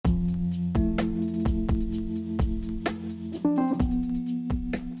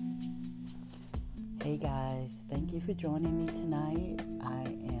you for joining me tonight. I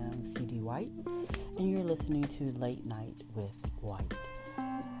am C.D. White, and you're listening to Late Night with White.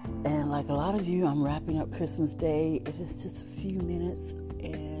 And like a lot of you, I'm wrapping up Christmas Day. It is just a few minutes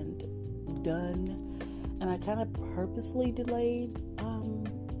and done. And I kind of purposely delayed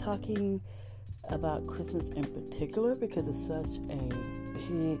talking about Christmas in particular because it's such a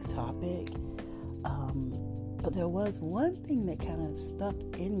big topic. But there was one thing that kind of stuck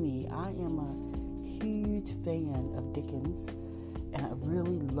in me. I am a huge fan of Dickens, and I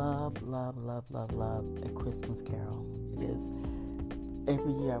really love A Christmas Carol. It is,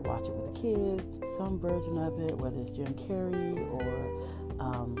 every year I watch it with the kids, some version of it, whether it's Jim Carrey or,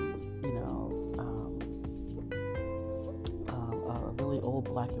 a really old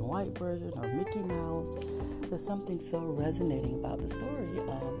black and white version or Mickey Mouse. There's something so resonating about the story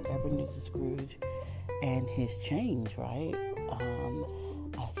of Ebenezer Scrooge and his change, right?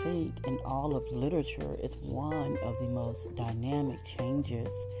 I think in all of literature, it's one of the most dynamic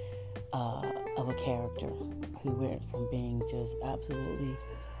changes of a character who went from being just absolutely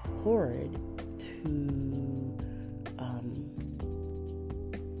horrid to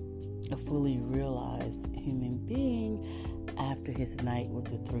a fully realized human being after his night with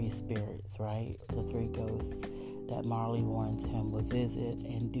the three spirits, right? The three ghosts that Marley warns him will visit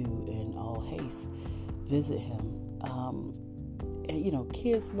and do in all haste visit him. And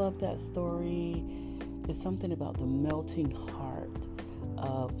kids love that story. It's something about the melting heart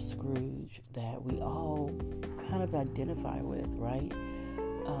of Scrooge that we all kind of identify with, right?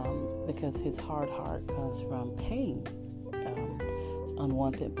 Because his hard heart comes from pain.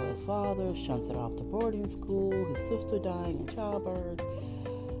 Unwanted by his father, shunted off to boarding school, his sister dying in childbirth,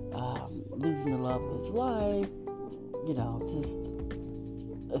 losing the love of his life, just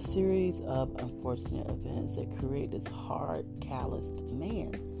a series of unfortunate events that create this hard, calloused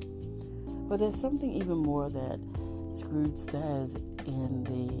man. But there's something even more that Scrooge says in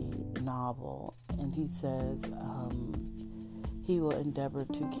the novel, and he says he will endeavor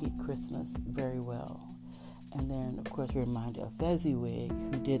to keep Christmas very well. And then, of course, we're reminded of Fezziwig,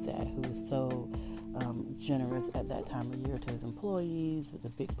 who did that, who was so generous at that time of year to his employees with a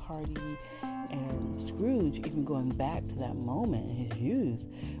big party. And Scrooge, even going back to that moment in his youth,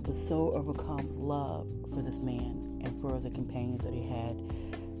 was so overcome with love for this man and for the companions that he had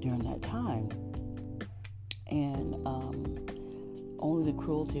during that time. And only the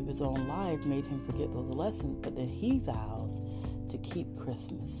cruelty of his own life made him forget those lessons. But then he vows to keep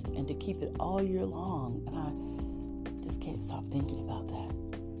Christmas and to keep it all year long. And I just can't stop thinking about that.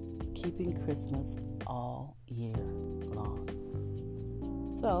 Keeping Christmas all year long.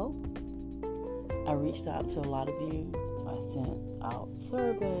 So, I reached out to a lot of you. I sent out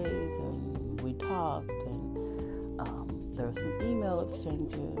surveys and we talked, and there were some email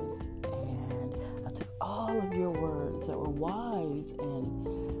exchanges, and I took all of your words that were wise and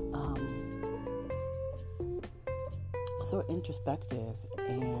so introspective,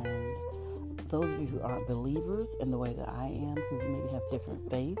 and those of you who aren't believers in the way that I am, who maybe have different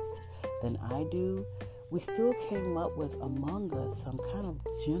faiths than I do, we still came up with among us some kind of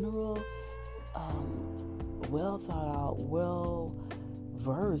general well thought out, well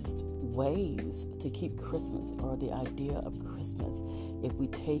versed ways to keep Christmas, or the idea of Christmas, if we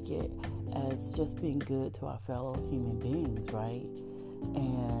take it as just being good to our fellow human beings, right?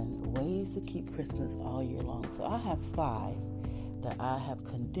 And ways to keep Christmas all year long. So I have 5 that I have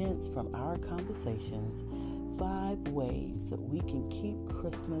condensed from our conversations, 5 ways that we can keep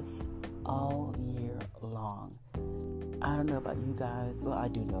Christmas all year long. I don't know about you guys. Well, I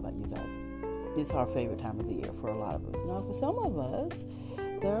do know about you guys. It's our favorite time of the year for a lot of us. Now, for some of us,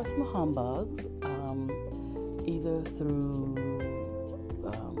 there are some humbugs, either through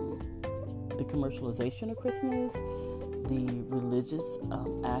the commercialization of Christmas, the religious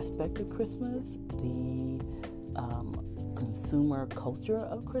aspect of Christmas, the consumer culture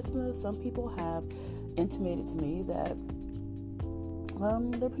of Christmas. Some people have intimated to me that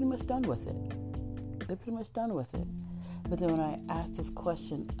they're pretty much done with it. But then when I asked this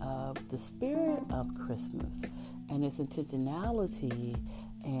question of the spirit of Christmas and its intentionality,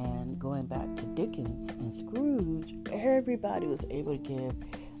 and going back to Dickens and Scrooge, everybody was able to give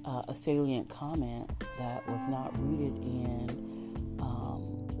a salient comment that was not rooted in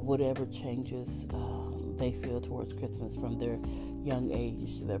whatever changes they feel towards Christmas from their young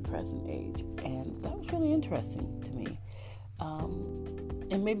age to their present age. And that was really interesting to me.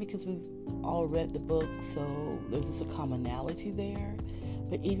 And maybe because we've all read the book, so there's just a commonality there.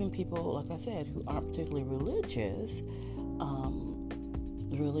 But even people, like I said, who aren't particularly religious,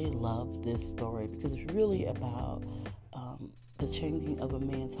 really love this story, because it's really about the changing of a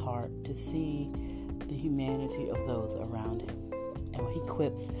man's heart to see the humanity of those around him. And when he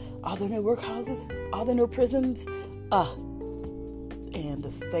quips, "Are there no workhouses? Are there no prisons?" And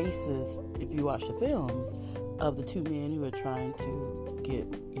the faces, if you watch the films, of the two men who are trying to get,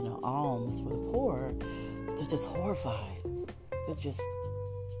 alms for the poor, they're just horrified. They're just,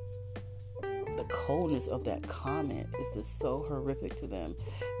 the coldness of that comment is just so horrific to them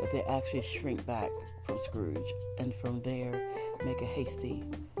that they actually shrink back from Scrooge, and from there make a hasty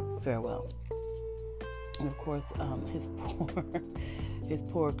farewell. And of course, his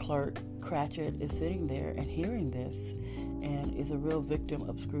poor clerk Cratchit is sitting there and hearing this, and is a real victim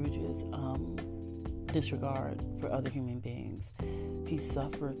of Scrooge's disregard for other human beings. He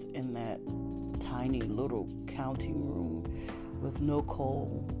suffers in that tiny little counting room with no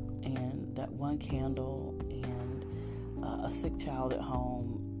coal and that one candle, and a sick child at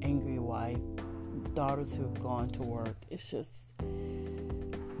home, angry wife, daughters who have gone to work. It's just,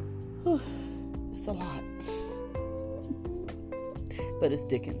 it's a lot. But it's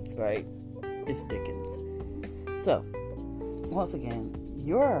Dickens, right? It's Dickens. So, once again,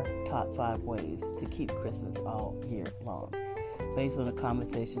 your top 5 ways to keep Christmas all year long, based on the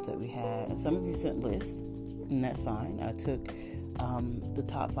conversations that we had. And some of you sent lists, and that's fine. I took the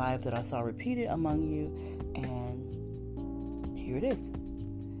top 5 that I saw repeated among you, and here it is.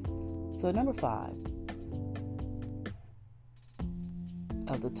 So number 5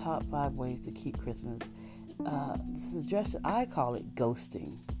 of the top 5 ways to keep Christmas, suggestion, I call it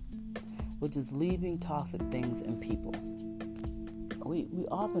ghosting, which is leaving toxic things and people. We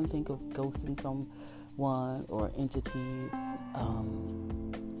often think of ghosting someone or entity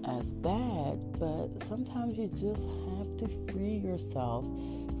as bad, but sometimes you just have to free yourself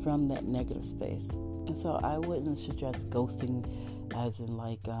from that negative space. And so I wouldn't suggest ghosting as in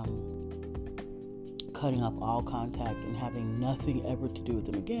like cutting off all contact and having nothing ever to do with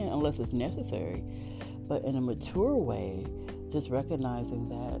them again unless it's necessary. But in a mature way, just recognizing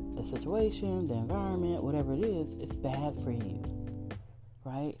that the situation, the environment, whatever it is bad for you,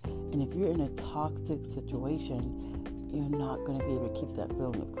 right? And if you're in a toxic situation, you're not going to be able to keep that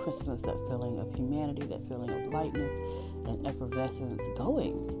feeling of Christmas, that feeling of humanity, that feeling of lightness and effervescence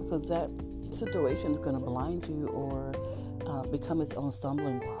going, because that situation is going to blind you or become its own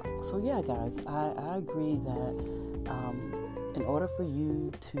stumbling block. So yeah, guys, I agree that in order for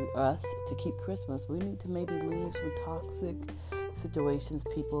us to keep Christmas, we need to maybe leave some toxic situations,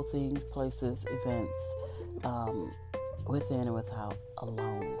 people, things, places, events, within and without,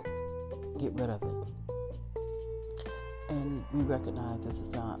 alone. Get rid of it. And we recognize this is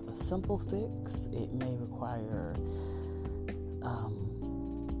not a simple fix. It may require,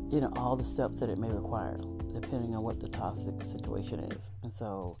 all the steps that it may require, depending on what the toxic situation is. And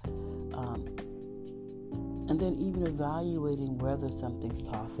so, and then even evaluating whether something's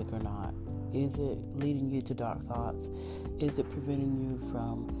toxic or not. Is it leading you to dark thoughts? Is it preventing you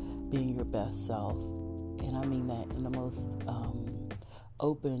from being your best self? And I mean that in the most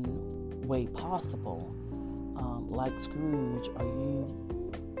open way possible. Like Scrooge, are you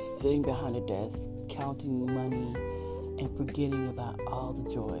sitting behind a desk, counting money and forgetting about all the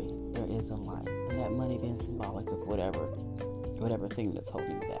joy there is in life? And that money being symbolic of whatever thing that's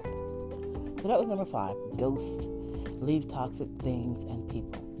holding you back. So that was number 5, ghost, leave toxic things and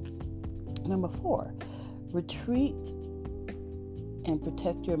people. Number 4, retreat and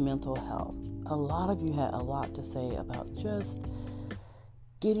protect your mental health. A lot of you had a lot to say about just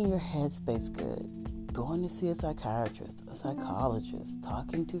getting your headspace good, going to see a psychiatrist, a psychologist,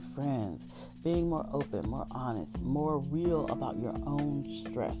 talking to friends, being more open, more honest, more real about your own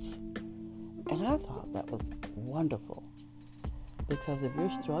stress. And I thought that was wonderful, because if you're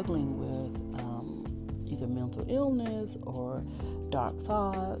struggling with either mental illness or dark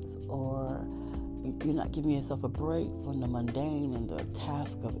thoughts, or you're not giving yourself a break from the mundane and the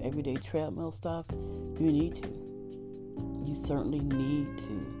task of everyday treadmill stuff, you need to. You certainly need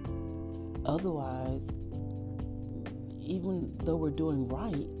to. Otherwise, even though we're doing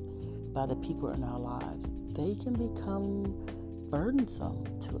right by the people in our lives, they can become burdensome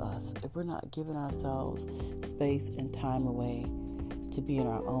to us if we're not giving ourselves space and time away to be in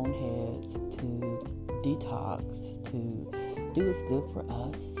our own heads, to detox, to do what's good for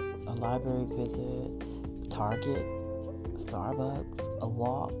us. A library visit, Target, Starbucks, a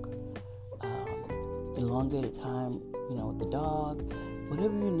walk, elongated time, with the dog,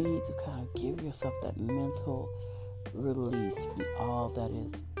 whatever you need to kind of give yourself that mental release from all that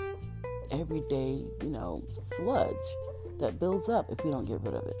is everyday, sludge that builds up if you don't get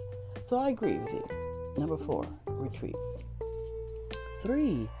rid of it. So I agree with you. Number 4, retreat.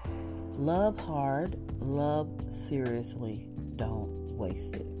 3, love hard, love seriously, don't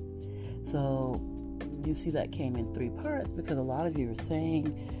waste it. So you see that came in 3 parts because a lot of you were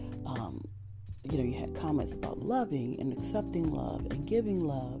saying, you had comments about loving and accepting love and giving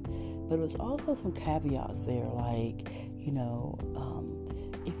love, but it was also some caveats there, like,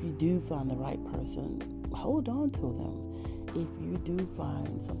 if you do find the right person, hold on to them. If you do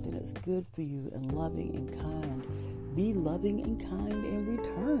find something that's good for you and loving and kind, be loving and kind in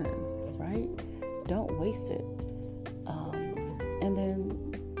return, right? Don't waste it. And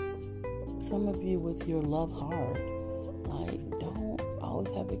then some of you with your love hard, like, don't always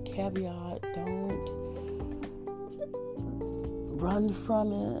have a caveat. Don't run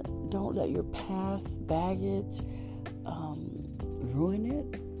from it. Don't let your past baggage ruin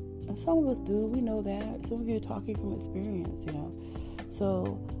it. And some of us do. We know that. Some of you are talking from experience,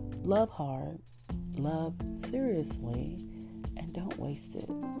 So love hard, love seriously, and don't waste it.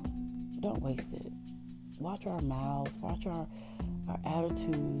 Don't waste it. Watch our mouths. Watch our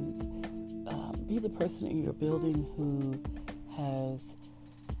attitudes. Be the person in your building who has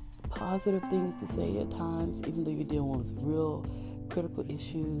positive things to say at times, even though you're dealing with real critical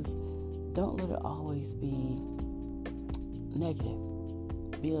issues. Don't let it always be negative.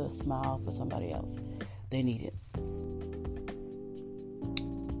 Be a smile for somebody else. They need it.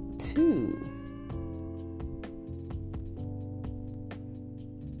 2,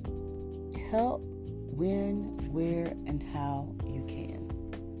 help when, where, and how you can.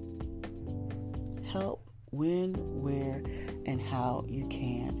 Help when, where, and how you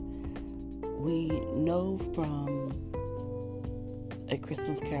can. We know from A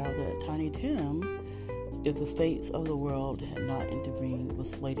Christmas Carol that Tiny Tim, if the fates of the world had not intervened,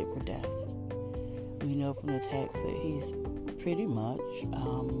 was slated for death. We know from the text that he's pretty much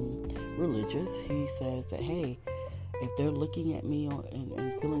religious. He says that, hey, if they're looking at me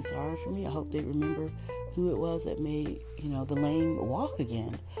and feeling sorry for me, I hope they remember who it was that made, the lame walk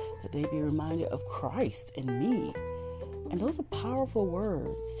again, that they be reminded of Christ and me. And those are powerful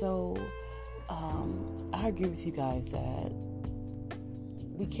words. So I agree with you guys that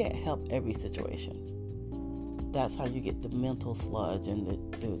we can't help every situation. That's how you get the mental sludge and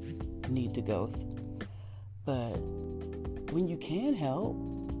the need to ghost. But when you can help,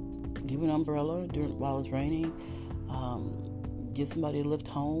 give an umbrella while it's raining. Get somebody a lift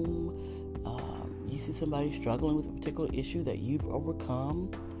home. You see somebody struggling with a particular issue that you've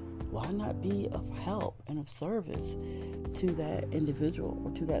overcome. Why not be of help and of service to that individual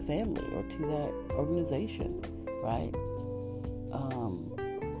or to that family or to that organization, right?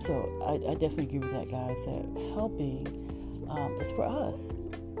 So I definitely agree with that, guys, that helping is for us.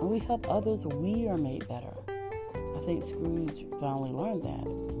 When we help others, we are made better. I think Scrooge finally learned that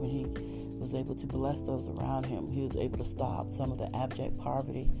when he was able to bless those around him. He was able to stop some of the abject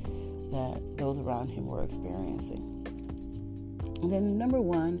poverty that those around him were experiencing. And then number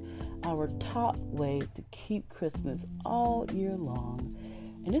 1, our top way to keep Christmas all year long.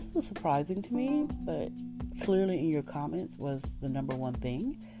 And this was surprising to me, but clearly in your comments was the number 1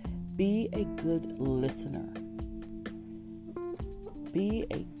 thing. Be a good listener. Be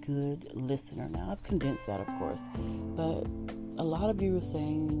a good listener. Now, I've condensed that, of course, but a lot of you were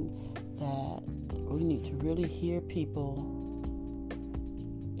saying that we need to really hear people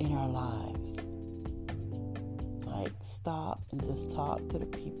in our lives. Like, stop and just talk to the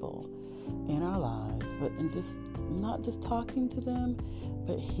people in our lives, but not just talking to them,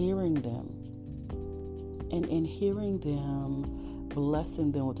 but hearing them. And in hearing them,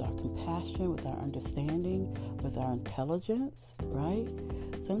 blessing them with our compassion, with our understanding, with our intelligence, right?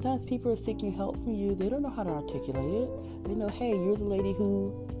 Sometimes people are seeking help from you. They don't know how to articulate it. They know, hey, you're the lady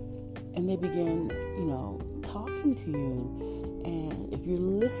who, and they begin, talking to you. And if you're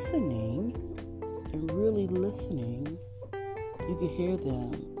listening and really listening, you can hear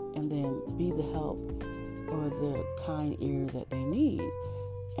them and then be the help or the kind ear that they need.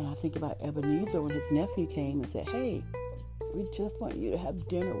 And I think about Ebenezer when his nephew came and said, hey, we just want you to have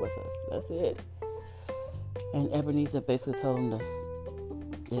dinner with us. That's it. And Ebenezer basically told him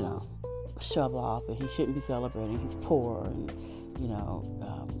to, shove off, and he shouldn't be celebrating. He's poor, and,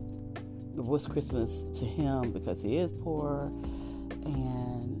 what's Christmas to him because he is poor.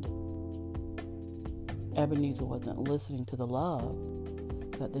 And Ebenezer wasn't listening to the love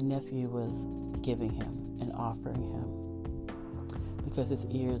that the nephew was giving him and offering him because his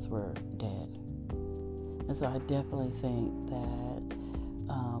ears were dead. And so I definitely think that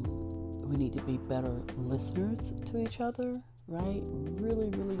we need to be better listeners to each other, right? Really,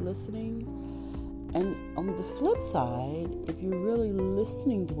 really listening. And on the flip side, if you're really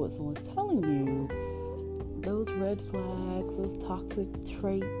listening to what someone's telling you, those red flags, those toxic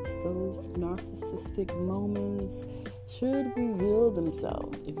traits, those narcissistic moments should reveal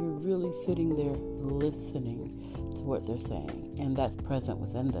themselves if you're really sitting there listening to what they're saying, and that's present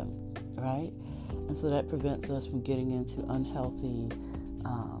within them, right? And so that prevents us from getting into unhealthy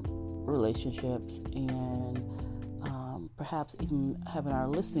relationships and perhaps even having our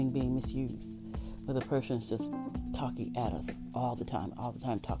listening being misused, where the person's just talking at us all the time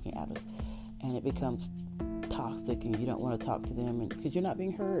talking at us, and it becomes toxic, and you don't want to talk to them because you're not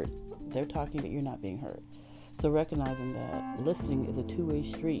being heard. They're talking, but you're not being heard. So recognizing that listening is a two-way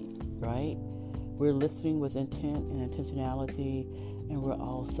street, right? We're listening with intent and intentionality, and we're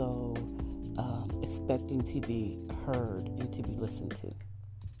also expecting to be heard and to be listened to.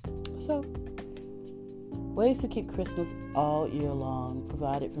 So, ways to keep Christmas all year long,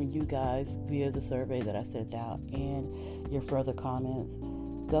 provided from you guys via the survey that I sent out and your further comments.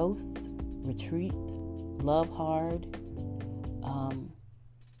 Ghost, retreat, love hard,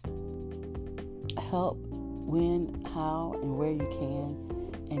 help when, how, and where you can,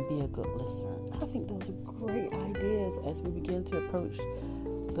 and be a good listener. I think those are great ideas as we begin to approach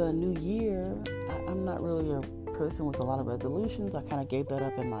the new year. I'm not really a person with a lot of resolutions. I kind of gave that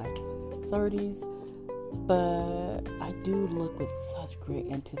up in my 30s, but I do look with such great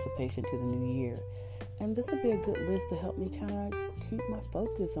anticipation to the new year. And this would be a good list to help me kind of keep my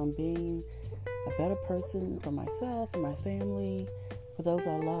focus on being a better person for myself and my family, for those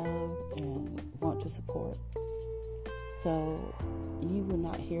I love and want to support. So you will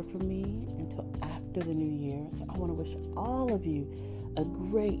not hear from me until after the new year. So I want to wish all of you a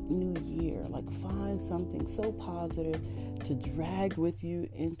great new year. Like, find something so positive to drag with you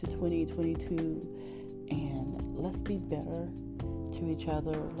into 2022, and let's be better to each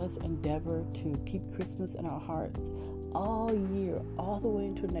other. Let's endeavor to keep Christmas in our hearts all year, all the way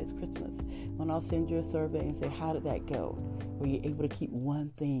until next Christmas, when I'll send you a survey and say, how did that go? Were you able to keep one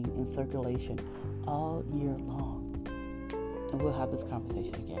thing in circulation all year long? And we'll have this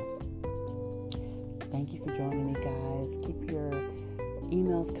conversation again. Thank you for joining me, guys. Keep your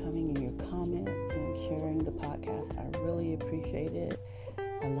emails coming and your comments and sharing the podcast. I really appreciate it.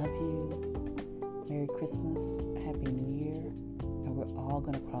 I love you. Merry Christmas. Happy New Year. And we're all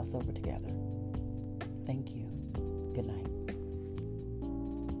going to cross over together.